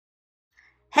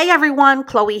Hey everyone,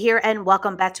 Chloe here and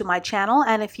welcome back to my channel.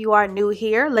 And if you are new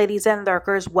here, ladies and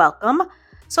lurkers, welcome.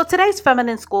 So today's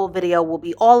Feminine School video will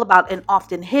be all about an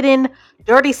often hidden,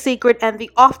 dirty secret and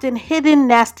the often hidden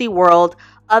nasty world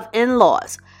of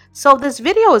in-laws. So this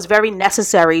video is very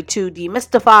necessary to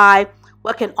demystify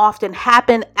what can often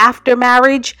happen after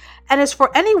marriage, and is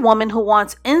for any woman who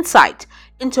wants insight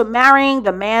into marrying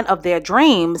the man of their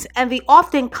dreams and the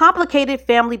often complicated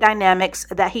family dynamics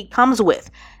that he comes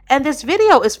with. And this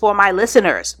video is for my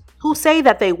listeners who say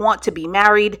that they want to be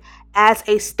married as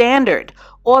a standard,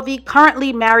 or the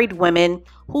currently married women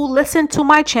who listen to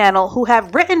my channel who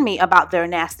have written me about their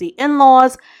nasty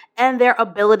in-laws and their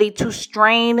ability to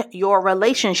strain your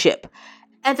relationship.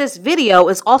 And this video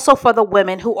is also for the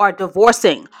women who are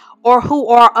divorcing or who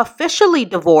are officially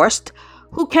divorced,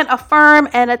 who can affirm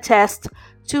and attest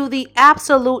to the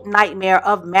absolute nightmare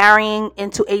of marrying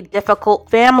into a difficult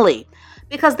family.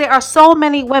 Because there are so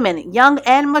many women, young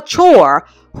and mature,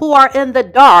 who are in the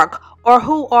dark or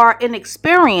who are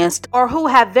inexperienced or who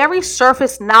have very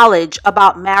surface knowledge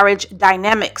about marriage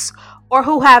dynamics, or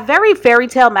who have very fairy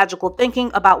tale magical thinking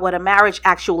about what a marriage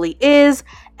actually is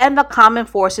and the common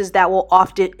forces that will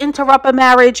often interrupt a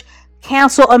marriage,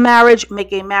 cancel a marriage,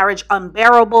 make a marriage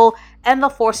unbearable, and the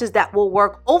forces that will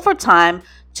work overtime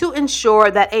to ensure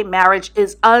that a marriage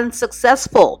is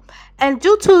unsuccessful. And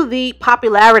due to the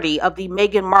popularity of the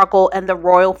Meghan Markle and the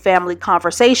royal family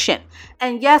conversation,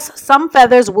 and yes, some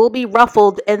feathers will be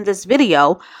ruffled in this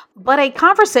video, but a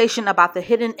conversation about the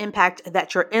hidden impact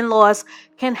that your in-laws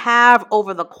can have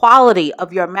over the quality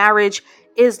of your marriage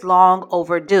is long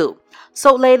overdue.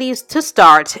 So ladies, to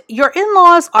start, your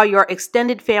in-laws are your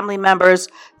extended family members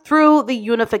through the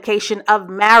unification of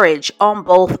marriage on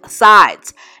both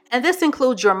sides. And this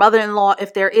includes your mother-in-law,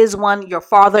 if there is one, your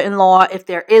father-in-law, if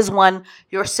there is one,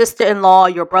 your sister-in-law,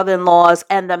 your brother-in-laws,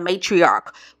 and the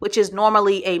matriarch, which is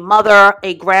normally a mother,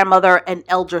 a grandmother, an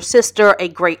elder sister, a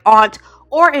great aunt,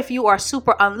 or if you are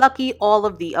super unlucky, all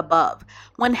of the above.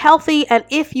 When healthy, and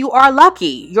if you are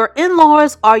lucky, your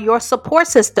in-laws are your support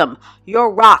system,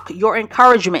 your rock, your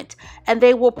encouragement, and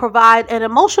they will provide an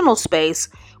emotional space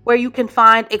where you can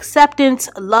find acceptance,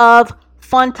 love,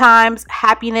 fun times,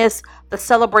 happiness, the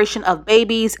celebration of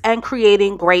babies, and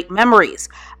creating great memories.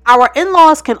 Our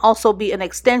in-laws can also be an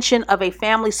extension of a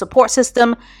family support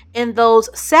system in those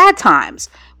sad times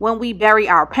when we bury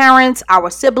our parents, our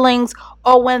siblings,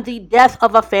 or when the death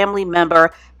of a family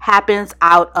member happens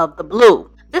out of the blue.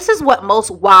 This is what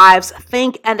most wives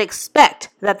think and expect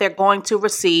that they're going to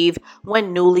receive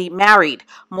when newly married.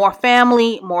 More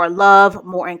family, more love,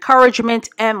 more encouragement,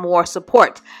 and more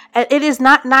support. And it is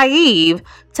not naive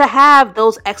to have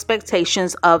those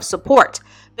expectations of support,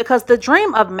 because the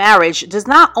dream of marriage does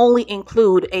not only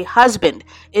include a husband,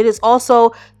 it is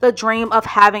also the dream of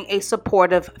having a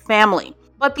supportive family.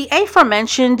 But the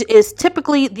aforementioned is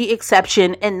typically the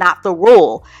exception and not the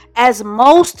rule, as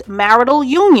most marital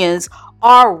unions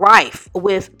are rife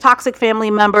with toxic family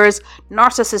members,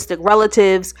 narcissistic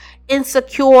relatives,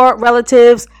 insecure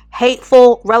relatives,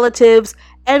 hateful relatives,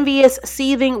 envious,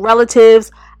 seething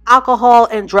relatives, alcohol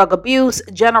and drug abuse,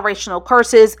 generational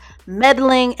curses,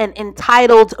 meddling and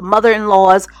entitled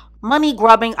mother-in-laws,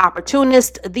 money-grubbing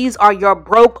opportunists. These are your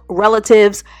broke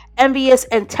relatives, envious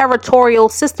and territorial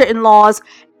sister-in-laws,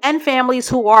 and families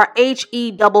who are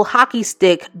HE double hockey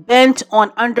stick bent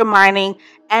on undermining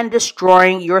and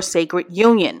destroying your sacred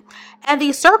union. And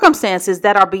these circumstances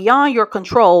that are beyond your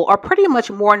control are pretty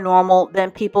much more normal than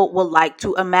people would like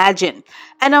to imagine.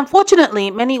 And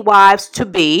unfortunately, many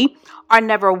wives-to-be are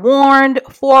never warned,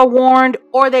 forewarned,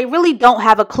 or they really don't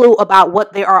have a clue about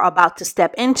what they are about to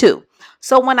step into.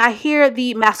 So when I hear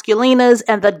the masculinas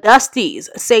and the dusties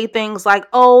say things like,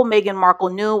 oh, Meghan Markle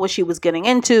knew what she was getting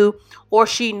into, or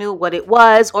she knew what it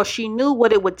was, or she knew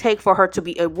what it would take for her to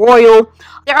be a royal,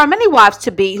 there are many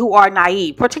wives-to-be who are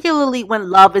naive, particularly when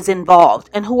love is involved,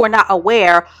 and who are not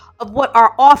aware of what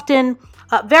are often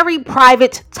very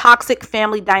private, toxic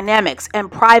family dynamics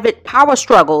and private power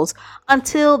struggles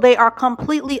until they are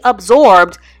completely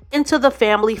absorbed into the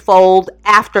family fold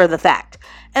after the fact.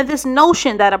 And this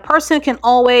notion that a person can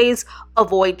always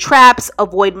avoid traps,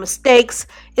 avoid mistakes,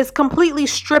 is completely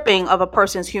stripping of a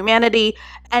person's humanity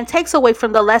and takes away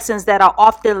from the lessons that are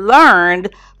often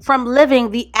learned from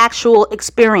living the actual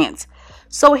experience.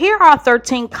 So here are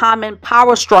 13 common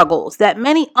power struggles that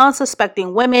many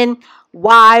unsuspecting women,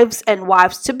 wives, and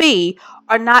wives-to-be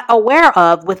are not aware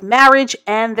of with marriage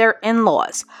and their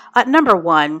in-laws. Number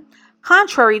one,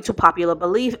 Contrary to popular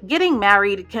belief, getting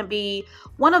married can be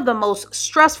one of the most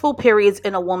stressful periods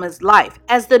in a woman's life,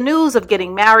 as the news of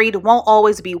getting married won't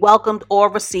always be welcomed or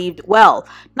received well.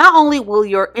 Not only will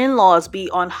your in-laws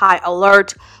be on high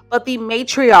alert, but the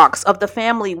matriarchs of the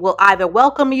family will either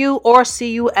welcome you or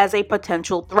see you as a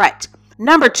potential threat.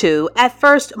 Number 2, at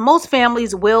first, most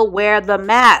families will wear the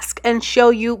mask and show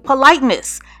you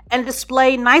politeness and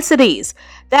display niceties.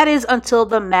 That is until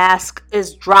the mask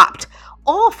is dropped.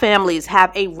 All families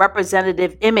have a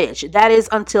representative image. That is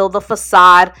until the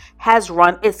facade has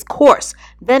run its course.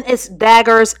 Then it's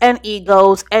daggers and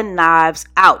egos and knives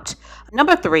out.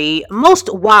 Number 3,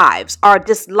 most wives are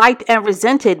disliked and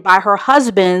resented by her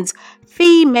husband's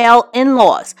female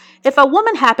in-laws. If a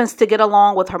woman happens to get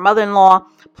along with her mother-in-law,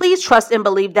 please trust and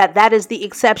believe that that is the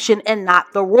exception and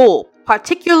not the rule,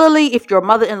 particularly if your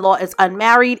mother-in-law is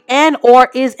unmarried and or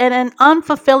is in an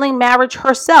unfulfilling marriage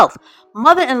herself.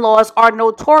 Mother-in-laws are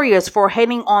notorious for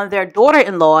hating on their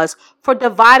daughter-in-laws for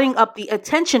dividing up the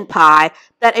attention pie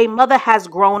that a mother has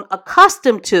grown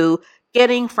accustomed to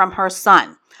getting from her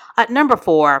son. Number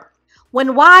 4,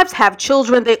 when wives have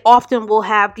children, they often will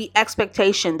have the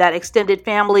expectation that extended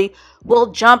family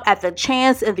will jump at the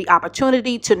chance and the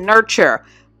opportunity to nurture,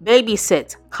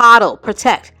 babysit, coddle,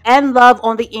 protect, and love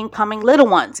on the incoming little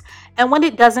ones. And when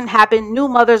it doesn't happen, new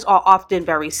mothers are often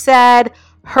very sad,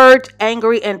 hurt,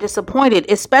 angry, and disappointed,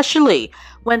 especially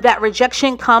when that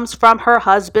rejection comes from her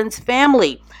husband's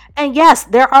family. And yes,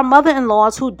 there are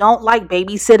mother-in-laws who don't like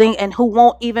babysitting and who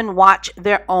won't even watch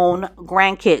their own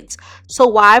grandkids. So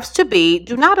wives-to-be,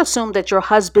 do not assume that your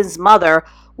husband's mother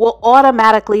will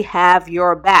automatically have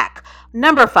your back.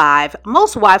 Number 5,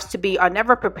 most wives-to-be are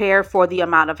never prepared for the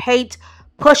amount of hate,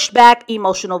 pushback,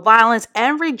 emotional violence,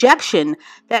 and rejection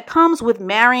that comes with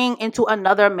marrying into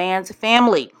another man's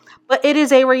family. But it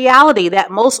is a reality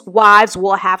that most wives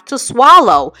will have to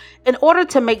swallow in order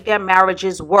to make their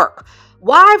marriages work.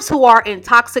 Wives who are in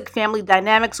toxic family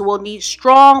dynamics will need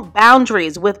strong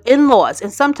boundaries with in-laws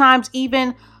and sometimes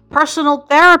even personal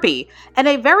therapy and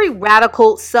a very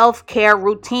radical self-care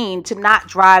routine to not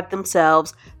drive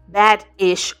themselves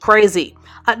bat-ish crazy.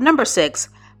 Number 6,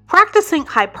 practicing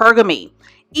hypergamy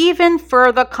even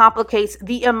further complicates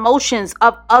the emotions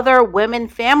of other women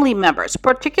family members,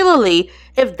 particularly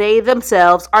if they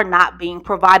themselves are not being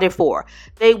provided for.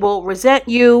 They will resent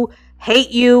you, hate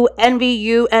you, envy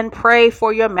you, and pray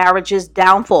for your marriage's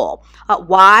downfall.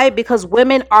 Why? Because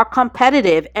women are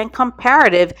competitive and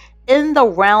comparative in the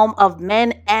realm of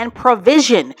men and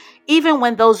provision, even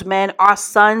when those men are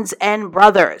sons and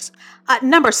brothers.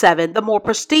 Number 7, the more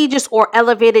prestigious or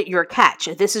elevated your catch,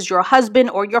 this is your husband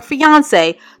or your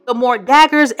fiance, the more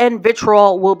daggers and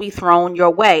vitriol will be thrown your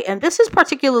way. And this is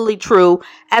particularly true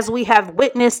as we have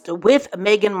witnessed with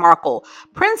Meghan Markle.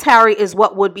 Prince Harry is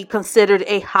what would be considered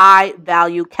a high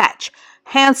value catch.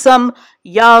 Handsome,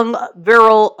 young,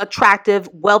 virile, attractive,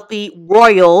 wealthy,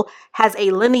 royal, has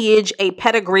a lineage, a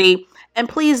pedigree, and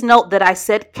please note that I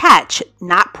said catch,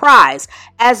 not prize,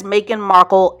 as Meghan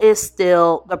Markle is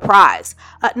still the prize.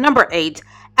 Number 8,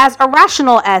 as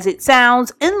irrational as it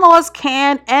sounds, in-laws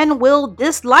can and will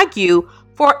dislike you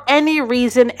for any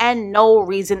reason and no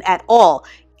reason at all.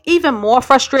 Even more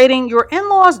frustrating, your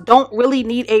in-laws don't really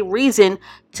need a reason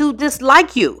to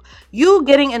dislike you. You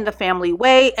getting in the family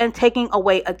way and taking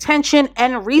away attention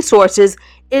and resources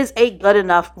is a good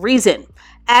enough reason,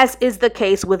 as is the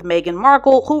case with Meghan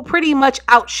Markle, who pretty much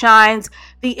outshines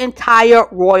the entire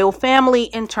royal family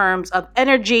in terms of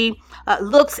energy,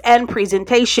 looks, and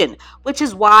presentation, which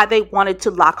is why they wanted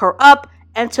to lock her up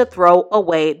and to throw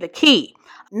away the key.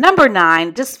 Number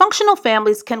 9, dysfunctional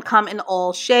families can come in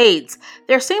all shades.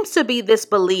 There seems to be this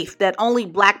belief that only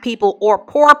Black people or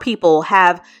poor people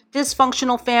have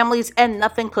dysfunctional families, and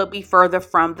nothing could be further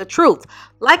from the truth.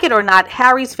 Like it or not,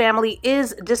 Harry's family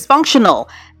is dysfunctional.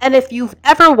 And if you've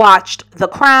ever watched The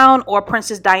Crown or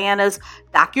Princess Diana's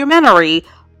documentary,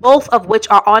 both of which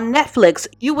are on Netflix,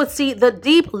 you would see the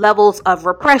deep levels of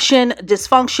repression,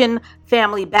 dysfunction,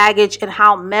 family baggage, and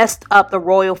how messed up the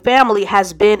royal family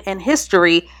has been in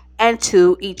history and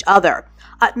to each other.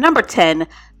 Number 10,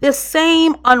 this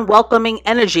same unwelcoming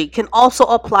energy can also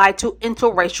apply to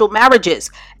interracial marriages.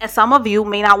 And some of you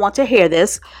may not want to hear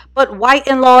this, but white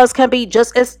in-laws can be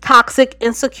just as toxic,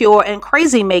 insecure, and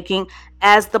crazy-making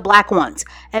as the Black ones,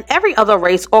 and every other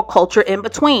race or culture in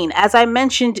between. As I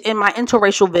mentioned in my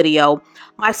interracial video,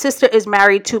 my sister is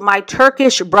married to my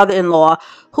Turkish brother-in-law,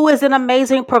 who is an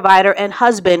amazing provider and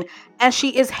husband, and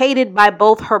she is hated by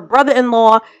both her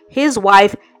brother-in-law, his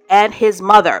wife, and his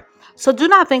mother. So do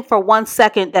not think for one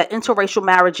second that interracial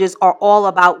marriages are all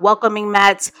about welcoming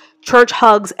mats, church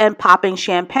hugs, and popping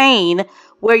champagne,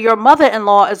 where your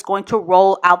mother-in-law is going to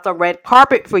roll out the red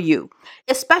carpet for you,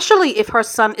 especially if her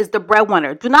son is the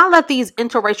breadwinner. Do not let these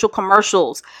interracial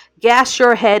commercials gas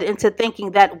your head into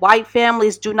thinking that white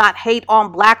families do not hate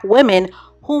on black women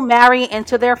who marry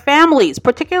into their families,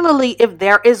 particularly if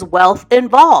there is wealth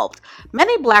involved.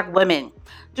 Many black women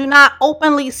do not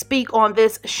openly speak on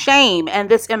this shame and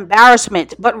this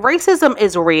embarrassment, but racism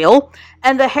is real,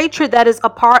 and the hatred that is a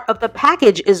part of the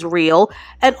package is real,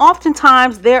 and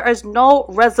oftentimes there is no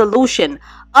resolution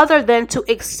other than to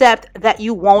accept that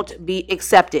you won't be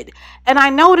accepted. And I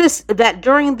noticed that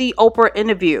during the Oprah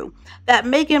interview, that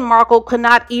Meghan Markle could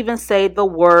not even say the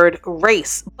word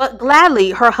race, but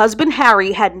gladly her husband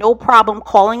Harry had no problem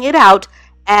calling it out,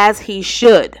 as he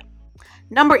should.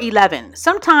 Number 11,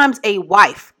 sometimes a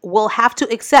wife will have to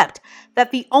accept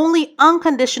that the only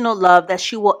unconditional love that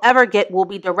she will ever get will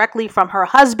be directly from her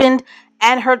husband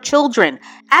and her children.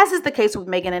 As is the case with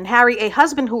Meghan and Harry, a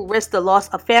husband who risked the loss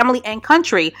of family and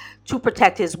country to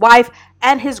protect his wife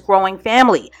and his growing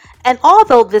family. And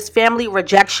although this family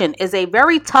rejection is a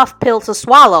very tough pill to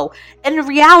swallow, in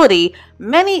reality,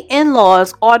 many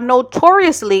in-laws are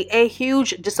notoriously a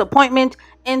huge disappointment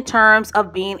in terms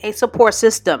of being a support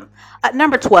system. At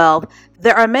number 12,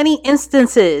 there are many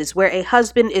instances where a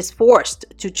husband is forced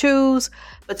to choose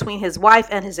between his wife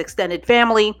and his extended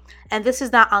family, and this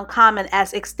is not uncommon,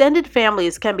 as extended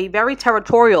families can be very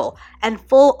territorial and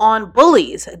full-on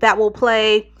bullies that will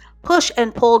play push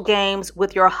and pull games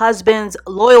with your husband's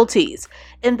loyalties.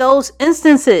 In those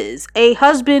instances, a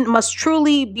husband must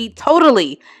truly be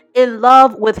totally in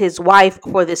love with his wife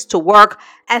for this to work,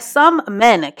 as some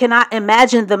men cannot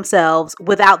imagine themselves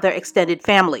without their extended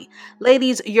family.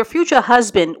 Ladies, your future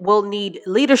husband will need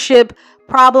leadership,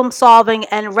 problem solving,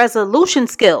 and resolution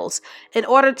skills in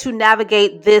order to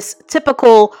navigate this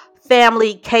typical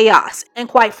family chaos. And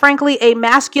quite frankly, a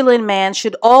masculine man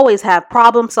should always have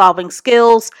problem solving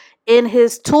skills in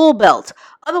his tool belt.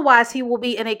 Otherwise, he will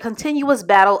be in a continuous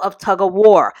battle of tug of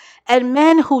war. And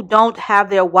men who don't have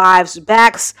their wives'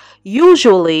 backs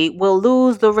usually will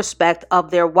lose the respect of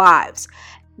their wives.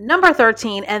 Number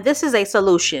 13, and this is a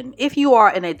solution. If you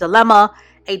are in a dilemma,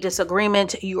 a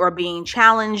disagreement, you are being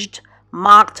challenged,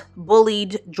 mocked,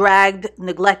 bullied, dragged,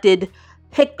 neglected,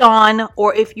 picked on,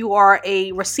 or if you are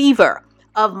a receiver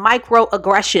of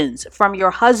microaggressions from your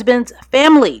husband's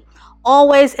family,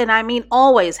 always, and I mean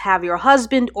always, have your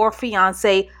husband or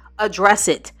fiance address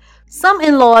it. Some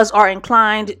in-laws are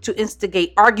inclined to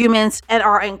instigate arguments and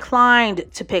are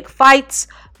inclined to pick fights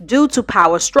due to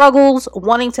power struggles,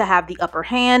 wanting to have the upper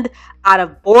hand out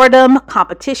of boredom,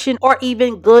 competition, or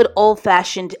even good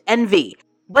old-fashioned envy.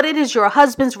 But it is your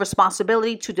husband's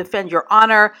responsibility to defend your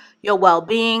honor, your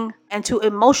well-being, and to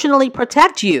emotionally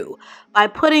protect you by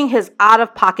putting his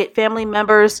out-of-pocket family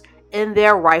members in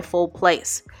their rightful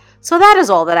place. So that is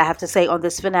all that I have to say on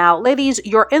this for now. Ladies,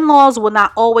 your in-laws will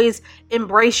not always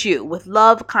embrace you with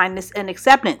love, kindness, and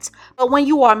acceptance. But when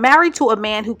you are married to a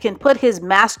man who can put his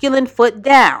masculine foot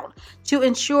down to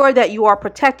ensure that you are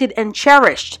protected and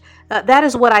cherished, that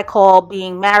is what I call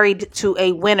being married to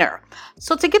a winner.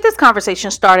 So to get this conversation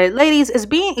started, ladies, is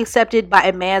being accepted by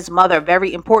a man's mother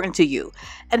very important to you?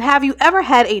 And have you ever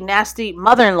had a nasty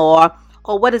mother-in-law,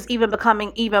 or what is even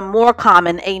becoming even more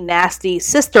common, a nasty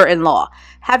sister-in-law?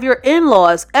 Have your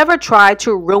in-laws ever tried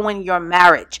to ruin your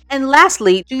marriage? And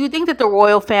lastly, do you think that the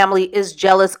royal family is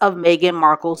jealous of Meghan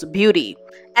Markle's beauty?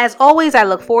 As always, I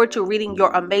look forward to reading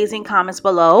your amazing comments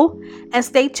below, and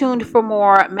stay tuned for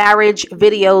more marriage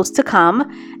videos to come,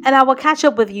 and I will catch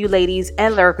up with you ladies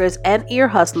and lurkers and ear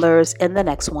hustlers in the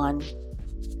next one.